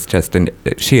she is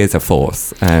she is a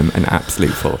force, an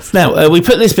absolute force. Now, we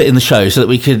put this bit in the show so that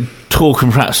we could talk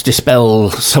and perhaps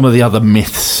dispel some of the other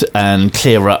myths and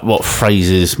clear up what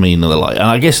phrases mean and the like. And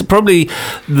I guess probably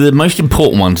the most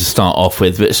important one to start off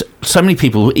with, but so many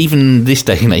people, even this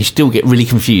day and age, still get really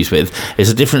confused with, is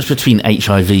the difference between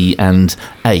HIV and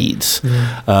AIDS.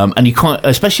 And you quite,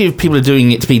 especially if people are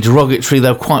doing it to be derogatory,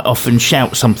 they'll quite often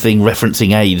shout something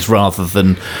referencing AIDS rather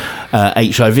than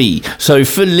HIV. So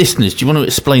for listeners, do you want to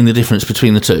explain the difference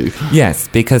between the two? Yes,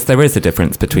 because there is a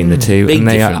difference between the two, and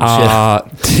they are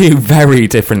two very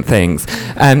different things.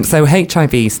 So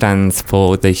HIV stands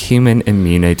for the human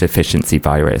immunodeficiency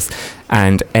virus,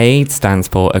 and AIDS stands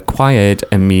for acquired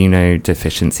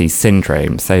immunodeficiency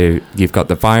syndrome. So you've got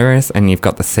the virus and you've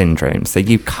got the syndrome. So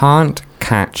you can't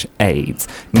catch AIDS.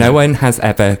 No one has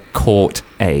ever caught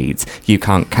AIDS. You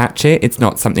can't catch it. It's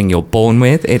not something you're born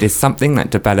with. It is something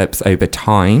that develops over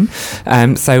time.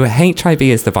 So HIV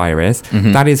is the virus.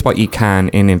 That is what you can,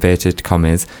 in inverted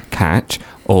commas, catch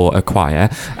or acquire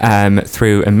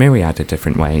through a myriad of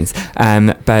different ways.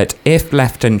 But if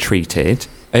left untreated,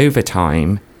 over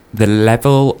time, the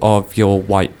level of your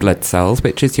white blood cells,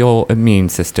 which is your immune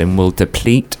system, will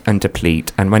deplete and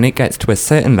deplete. And when it gets to a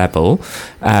certain level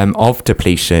of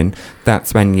depletion,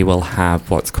 that's when you will have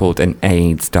what's called an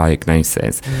AIDS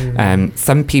diagnosis.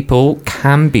 Some people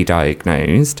can be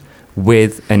diagnosed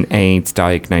with an AIDS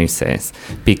diagnosis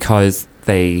because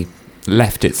they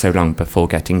left it so long before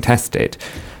getting tested.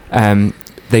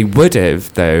 They would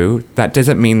have, though. That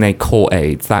doesn't mean they caught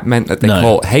AIDS. That meant that they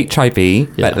caught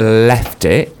HIV, but left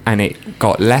it, and it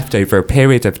got left over a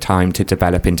period of time to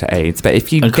develop into AIDS. But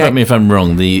if you correct me if I'm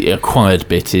wrong, the acquired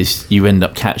bit is you end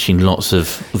up catching lots of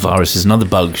viruses and other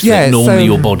bugs that normally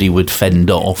your body would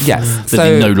fend off. Yes,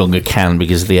 that it no longer can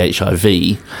because of the HIV.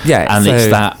 Yeah, and it's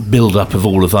that build-up of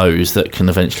all of those that can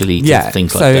eventually lead to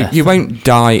things like death. So you won't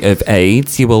die of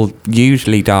AIDS. You will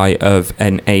usually die of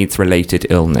an AIDS-related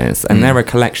illness, and there are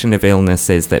collection of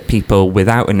illnesses that people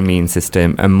without an immune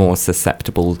system are more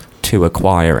susceptible to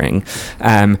acquiring.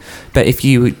 But if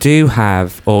you do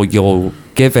have, or you're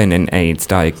given an AIDS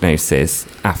diagnosis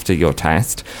after your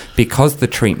test, because the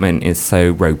treatment is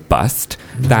so robust,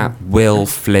 that will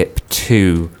flip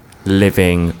to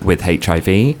living with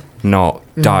HIV, not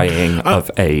dying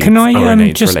of AIDS. Can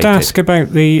I just ask about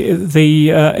the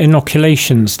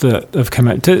inoculations that have come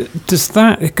out? Does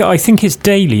that, I think it's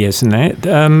daily, isn't it?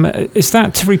 Is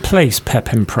that to replace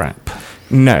PEP and PrEP?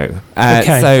 No.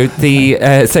 Okay.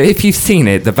 So if you've seen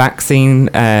it, the vaccine,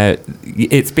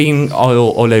 it's been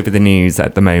all over the news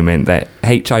at the moment that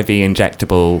HIV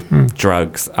injectable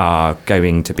drugs are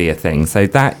going to be a thing. So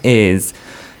that is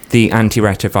the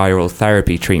antiretroviral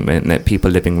therapy treatment that people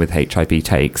living with HIV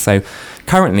take. So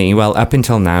currently, up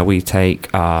until now, we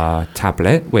take our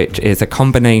tablet, which is a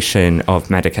combination of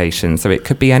medication. So it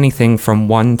could be anything from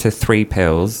 1 to 3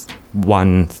 pills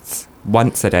once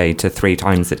a day to 3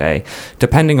 times a day,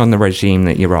 depending on the regime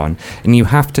that you're on. And you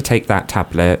have to take that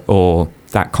tablet or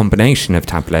that combination of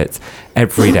tablets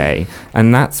every day.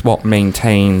 And that's what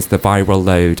maintains the viral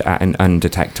load at an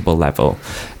undetectable level.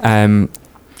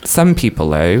 Some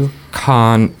people, though,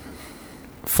 can't,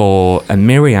 for a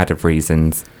myriad of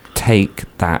reasons,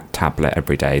 take that tablet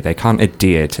every day. They can't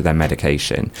adhere to their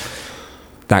medication.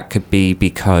 That could be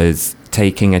because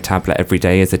taking a tablet every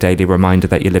day is a daily reminder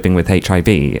that you're living with HIV,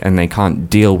 and they can't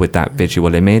deal with that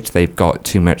visual image. They've got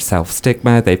too much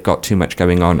self-stigma, they've got too much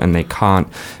going on, and they can't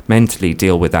mentally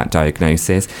deal with that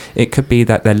diagnosis. It could be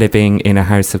that they're living in a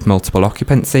house of multiple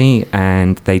occupancy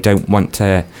and they don't want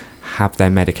to have their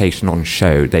medication on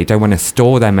show. They don't want to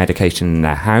store their medication in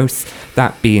their house,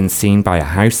 that being seen by a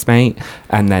housemate,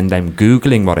 and then them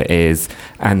Googling what it is,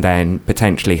 and then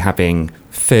potentially having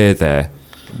further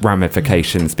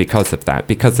ramifications because of that,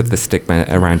 because of the stigma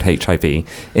around HIV.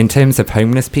 In terms of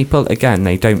homeless people, again,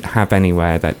 they don't have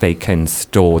anywhere that they can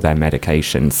store their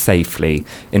medication safely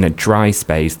in a dry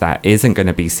space that isn't going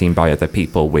to be seen by other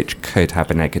people, which could have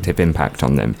a negative impact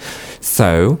on them.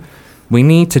 So we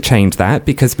need to change that,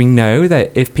 because we know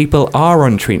that if people are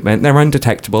on treatment, they're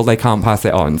undetectable, they can't pass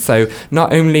it on. So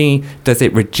not only does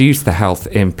it reduce the health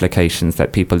implications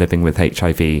that people living with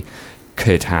HIV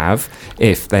could have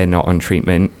if they're not on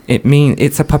treatment,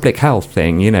 it's a public health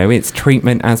thing, it's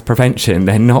treatment as prevention.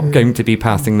 They're not going to be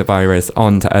passing the virus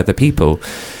on to other people.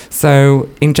 So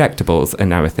injectables are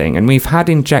now a thing, and we've had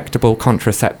injectable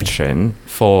contraception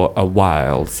for a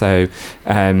while. So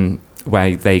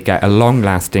where they get a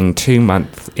long-lasting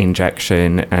 2-month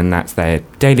injection, and that's their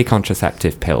daily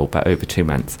contraceptive pill, but over 2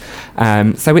 months.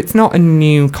 So it's not a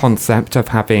new concept of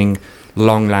having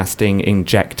long-lasting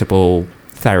injectable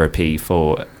therapy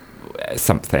for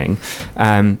something.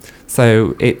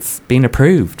 So it's been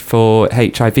approved for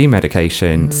HIV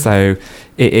medication. So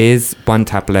it is one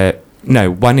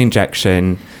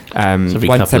injection. Every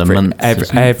couple of months.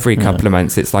 Every couple of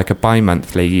months. It's like a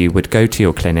bi-monthly. You would go to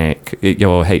your clinic,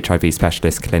 your HIV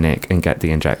specialist clinic, and get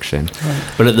the injection.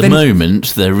 Right. But at the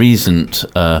moment, there isn't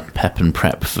a PEP and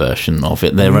PrEP version of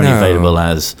it. They're only available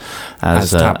as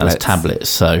tablets.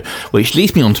 So, which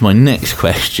leads me on to my next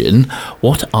question: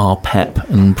 what are PEP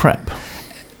and PrEP?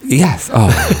 Yes.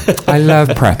 I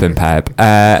love PrEP and PEP.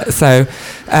 So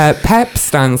PEP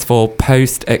stands for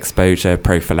post-exposure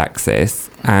prophylaxis,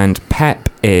 and PEP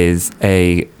is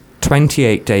a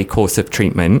 28-day course of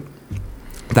treatment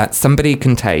that somebody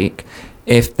can take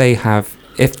if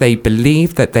they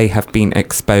believe that they have been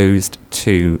exposed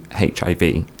to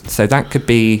HIV. So that could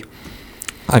be,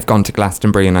 I've gone to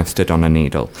Glastonbury and I've stood on a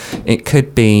needle. It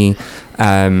could be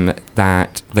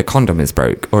that the condom is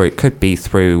broke, or it could be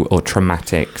through a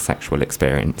traumatic sexual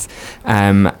experience.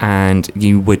 And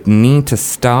you would need to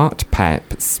start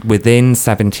PEP within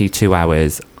 72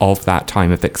 hours of that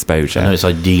time of exposure. I know it's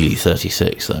ideally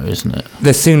 36 though, isn't it?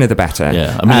 The sooner the better.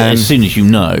 Yeah, I mean, as soon as you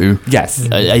know, yes,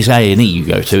 it's A&E you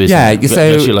go to, isn't it? So,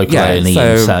 that's your local A&E so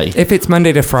and say. If it's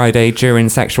Monday to Friday during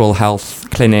sexual health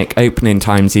clinic opening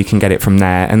times, you can get it from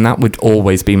there, and that would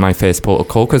always be my first port of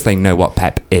call because they know what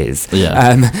PEP is. If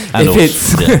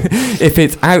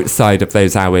it's outside of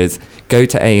those hours, go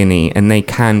to A&E, and they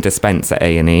can dispense at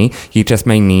A&E. You just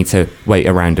may need to wait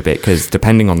around a bit because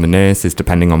depending on the nurses,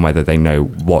 depending on whether they know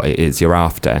what it is you're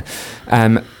after.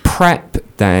 PrEP,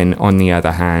 then, on the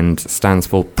other hand, stands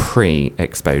for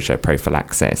pre-exposure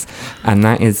prophylaxis, and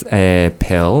that is a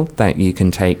pill that you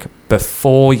can take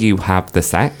before you have the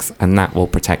sex, and that will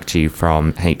protect you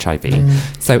from HIV.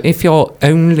 So if you're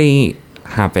only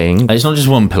having... It's not just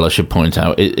one pill, I should point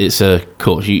out. It's a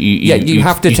course. You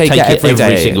have to take it every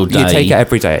single day. You take it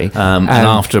every day. And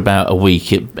after about a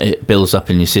week, it builds up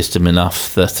in your system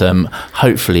enough that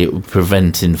hopefully it will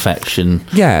prevent infection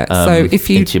so if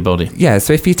you, into your body. Yeah,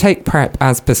 so if you take PrEP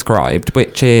as prescribed,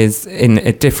 which is in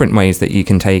different ways that you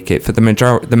can take it, for the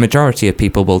majority of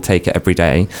people will take it every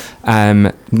day.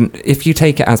 If you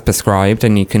take it as prescribed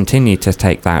and you continue to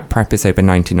take that, PrEP is over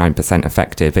 99%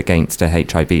 effective against a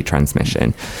HIV transmission.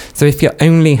 So if you're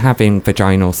only having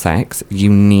vaginal sex,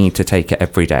 you need to take it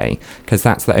every day because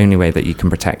that's the only way that you can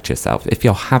protect yourself. If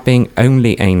you're having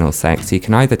only anal sex, you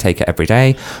can either take it every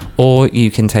day or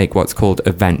you can take what's called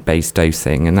event-based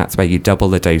dosing, and that's where you double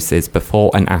the doses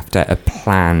before and after a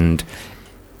planned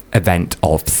event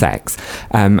of sex.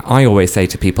 I always say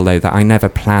to people though that I never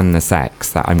plan the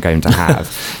sex that I'm going to have.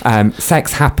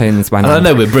 Sex happens when I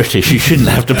know we're British, you shouldn't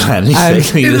have to plan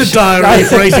anything. In the diary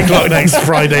for 8 o'clock next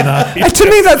Friday night. To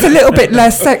me that's a little bit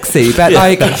less sexy, but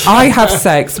I have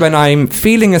sex when I'm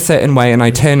feeling a certain way and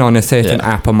I turn on a certain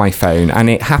app on my phone, and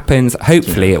it happens,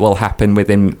 hopefully it will happen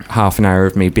within half an hour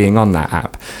of me being on that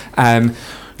app.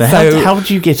 How did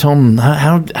you get on?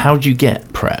 How did you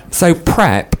get PrEP? So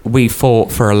PrEP, we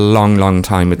fought for a long, long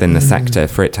time within the sector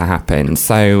for it to happen.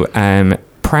 So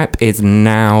PrEP is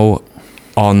now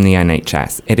on the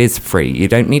NHS. It is free. You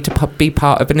don't need to be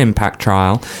part of an impact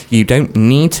trial. You don't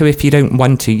need to if you don't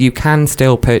want to. You can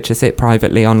still purchase it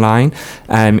privately online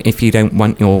if you don't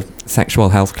want your sexual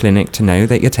health clinic to know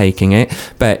that you're taking it.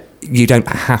 But you don't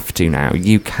have to now.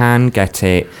 You can get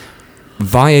it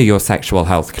via your sexual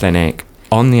health clinic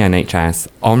on the NHS,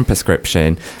 on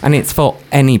prescription, and it's for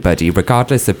anybody,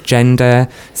 regardless of gender,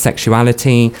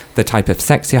 sexuality, the type of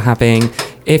sex you're having.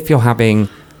 If you're having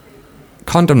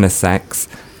condomless sex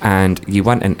and you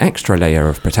want an extra layer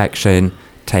of protection,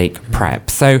 take PrEP.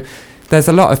 So there's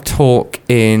a lot of talk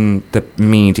in the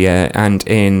media and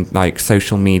in like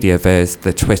social media verse,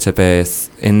 the Twitterverse,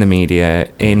 in the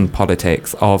media, in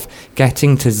politics, of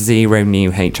getting to zero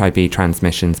new HIV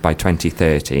transmissions by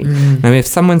 2030. Now, if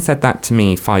someone said that to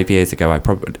me 5 years ago,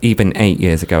 even 8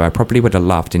 years ago, I probably would have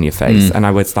laughed in your face. And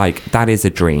I was like, that is a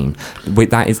dream.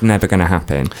 That is never going to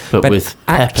happen. But with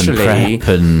actually, PEP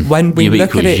and PrEP when we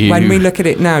look at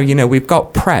it now, you know, we've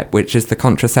got PrEP, which is the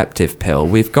contraceptive pill.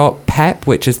 We've got PEP,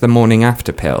 which is the morning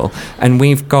after pill, and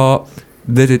we've got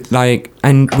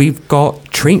we've got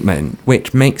treatment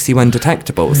which makes you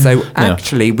undetectable. So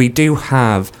actually we do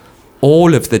have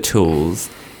all of the tools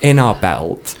in our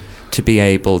belt to be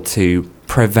able to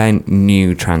prevent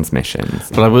new transmissions.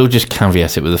 But I will just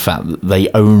caveat it with the fact that they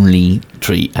only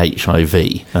treat HIV.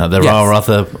 There are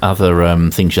other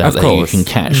things out there you can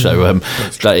catch. So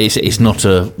it's not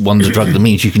a wonder drug that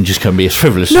means you can just come and be as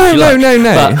frivolous as you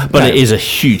like. But it is a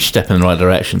huge step in the right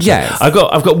direction. So yes. I've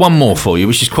got one more for you,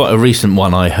 which is quite a recent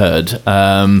one I heard.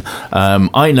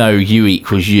 I know U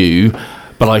equals U,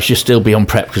 but I should still be on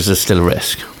PrEP because there's still a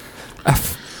risk.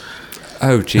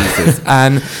 Oh, Jesus.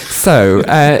 So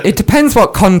it depends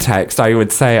what context I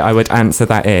would say I would answer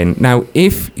that in. Now,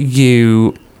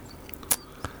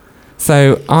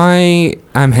 So I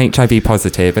am HIV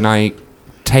positive and I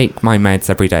take my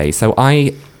meds every day. So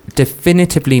I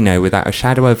definitively know without a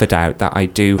shadow of a doubt that I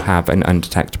do have an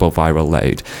undetectable viral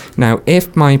load. Now,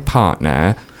 if my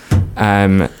partner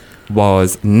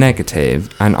was negative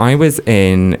and I was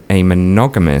in a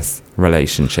monogamous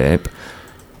relationship,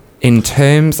 in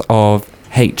terms of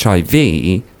HIV,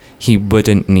 he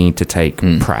wouldn't need to take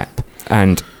PrEP.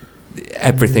 And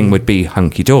everything would be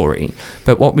hunky-dory.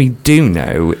 But what we do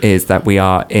know is that we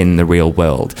are in the real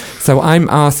world. So I'm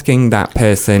asking that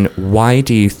person, why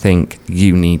do you think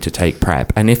you need to take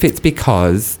PrEP? And if it's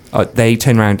because they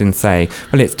turn around and say,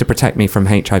 well, it's to protect me from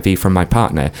HIV from my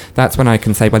partner, that's when I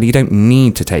can say, well, you don't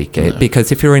need to take it,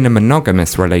 because if you're in a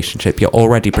monogamous relationship, you're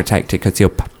already protected because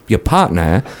your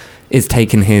partner is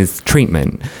taking his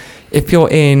treatment. If you're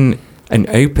in an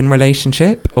open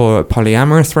relationship or a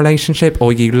polyamorous relationship,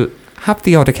 or you have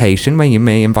the odd occasion where you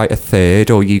may invite a third,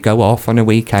 or you go off on a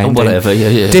weekend, or whatever,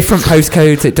 different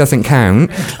postcodes, it doesn't count,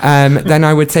 then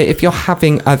I would say if you're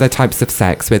having other types of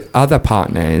sex with other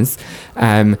partners,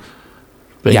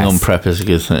 being on PrEP is a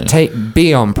good thing.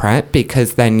 Be on PrEP,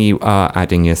 because then you are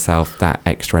adding yourself that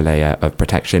extra layer of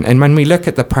protection. And when we look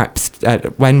at the PrEP,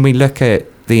 when we look at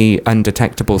the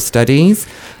undetectable studies,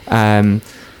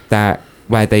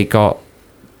 where they got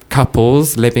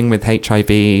couples living with HIV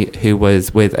who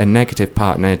was with a negative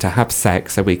partner to have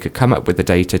sex, so we could come up with the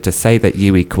data to say that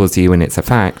U equals U and it's a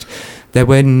fact. There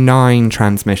were 9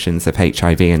 transmissions of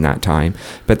HIV in that time,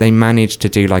 but they managed to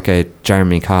do like a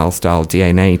Jeremy Kyle style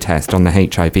DNA test on the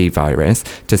HIV virus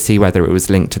to see whether it was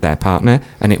linked to their partner,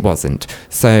 and it wasn't.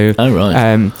 So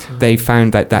they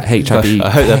found that HIV... I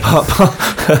hope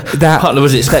their partner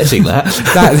was expecting that.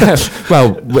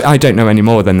 Well, I don't know any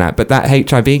more than that, but that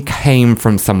HIV came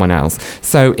from someone else.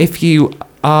 So if you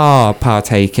are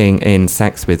partaking in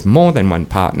sex with more than one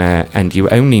partner and you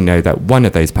only know that one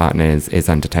of those partners is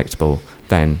undetectable,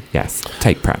 then yes,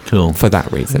 take PrEP for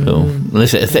that reason.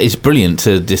 Listen, it's brilliant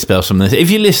to dispel some of this. If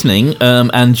you're listening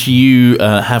and you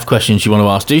have questions you want to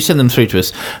ask, do send them through to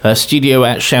us,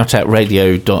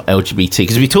 studio@shoutoutradio.lgbt,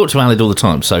 because we talk to Alid all the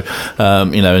time, so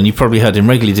and you probably heard him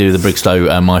regularly do the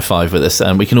Brigstowe My 5 with us,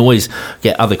 and we can always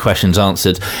get other questions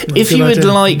answered. If you would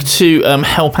like to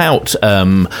help out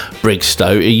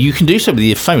Brigstowe, you can do so with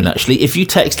your phone, actually. If you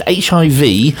text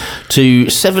HIV to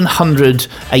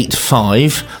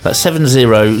 700-85, that's 70085,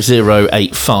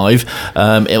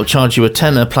 it'll charge you a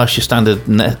tenner plus your standard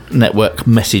network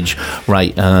message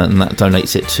rate, and that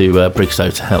donates it to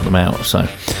Brigstowe to help them out. So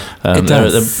they're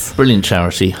a brilliant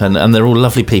charity, and they're all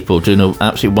lovely people doing an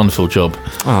absolutely wonderful job.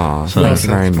 Oh, thanks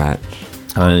very much.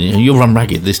 You'll run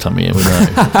ragged this time of year, we know.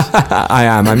 I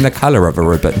am. I'm the colour of a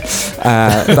ribbon.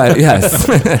 But yes.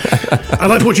 I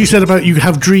liked what you said about you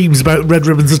have dreams about red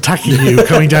ribbons attacking you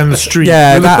coming down the street.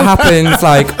 Yeah, that happens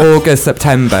like August,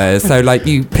 September. So like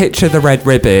you picture the red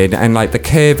ribbon, and like the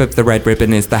curve of the red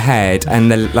ribbon is the head,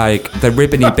 and the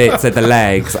ribbony bits are the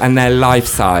legs, and they're life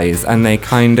size, and they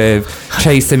kind of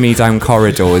chasing me down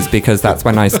corridors, because that's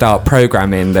when I start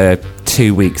programming the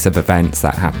 2 weeks of events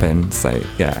that happen. So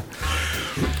yeah.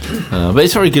 But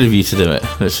it's very good of you to do it.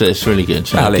 It's really good,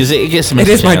 because it gets the message.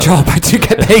 It is my job. I do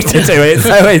get paid to do it,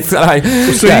 so it's like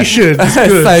you should. It's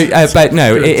good. But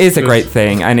no, it is a great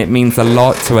thing, and it means a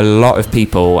lot to a lot of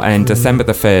people. And December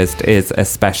the 1st is a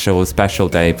special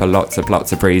day for lots of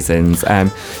reasons.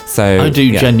 So I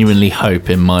do genuinely hope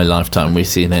in my lifetime we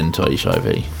see an end to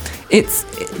HIV. It's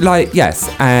like, yes,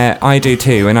 I do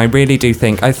too, and I really do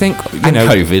think,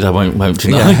 COVID, I won't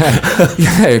deny.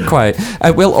 Yeah, quite.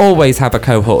 We'll always have a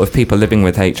cohort of people living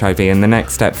with HIV, and the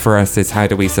next step for us is how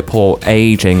do we support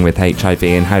ageing with HIV,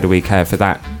 and how do we care for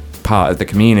that part of the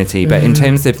community. But in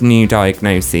terms of new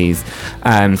diagnoses,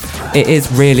 it is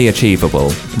really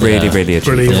achievable. Really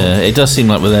achievable. Yeah, it does seem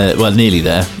like we're there, nearly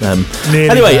there.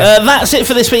 Anyway, that's it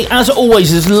for this week. As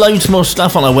always, there's loads more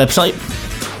stuff on our website.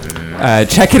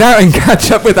 Check it out and catch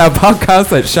up with our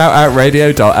podcast at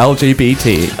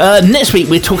shoutoutradio.lgbt. Next week,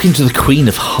 we're talking to the queen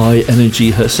of high energy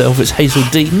herself. It's Hazel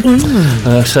Dean.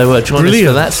 So join us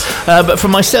for that. But from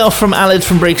myself, from Alid,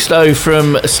 from Brigstowe,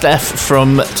 from Steph,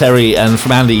 from Terry, and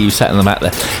from Andy, you sat in the back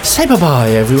there. Say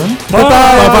bye-bye, everyone. Bye-bye.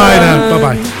 Bye-bye now.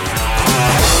 Bye-bye.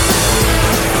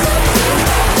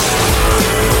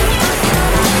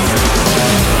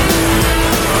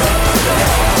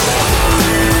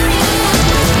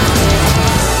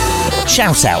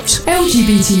 Shout Out.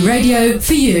 LGBT radio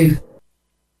for you.